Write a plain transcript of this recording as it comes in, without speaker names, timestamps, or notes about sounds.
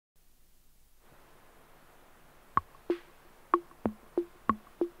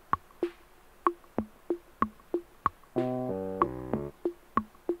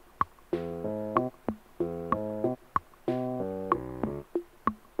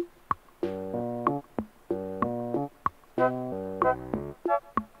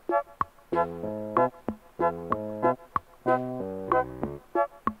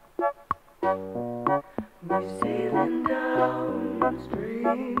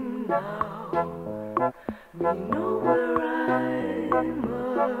now. Me know where I'm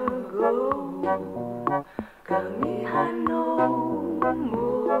go. 'Cause me had no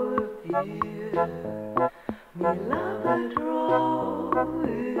more fear. Me love a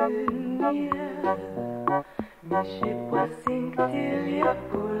drawing near. Me ship was sink till you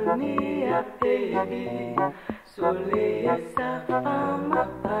pull me up, baby. So lay yourself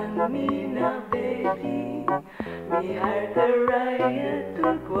upon me now, baby. Me heart a riot to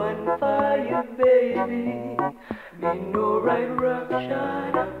gwaan for you, baby. Me no right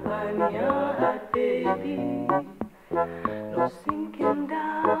roughshod upon your heart, baby. No sinking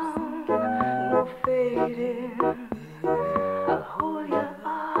down, no fading. I'll hold your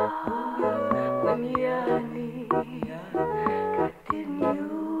arm when you're near.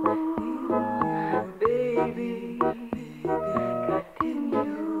 Continue, baby.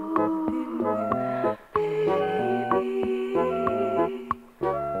 Continue, baby.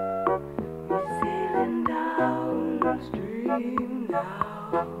 We're sailing downstream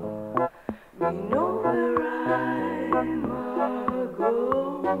now. We know where I'm go.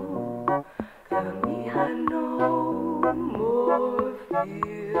 'Cause me had no more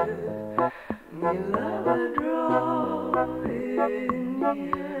fear. Me love a drawing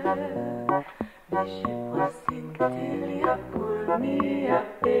near. Me ship was sink till you pull me up,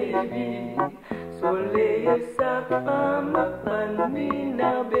 baby. So lay yourself upon me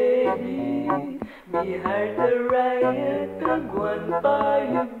now, baby. Me heart a riot to gwaan for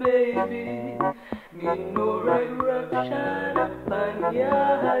you, baby. Me no right roughshod upon your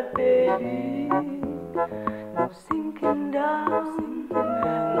heart, baby. No sinking down,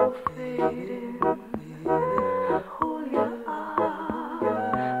 no fading. I'll hold your arm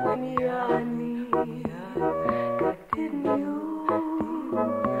when you're near. Continue,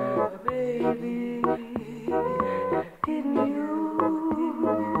 baby. Continue,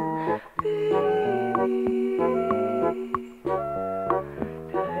 baby.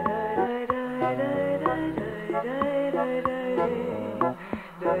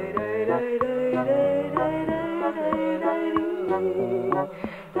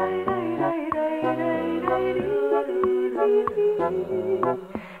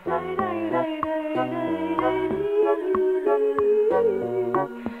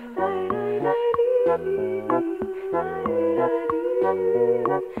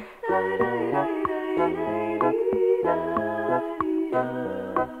 Da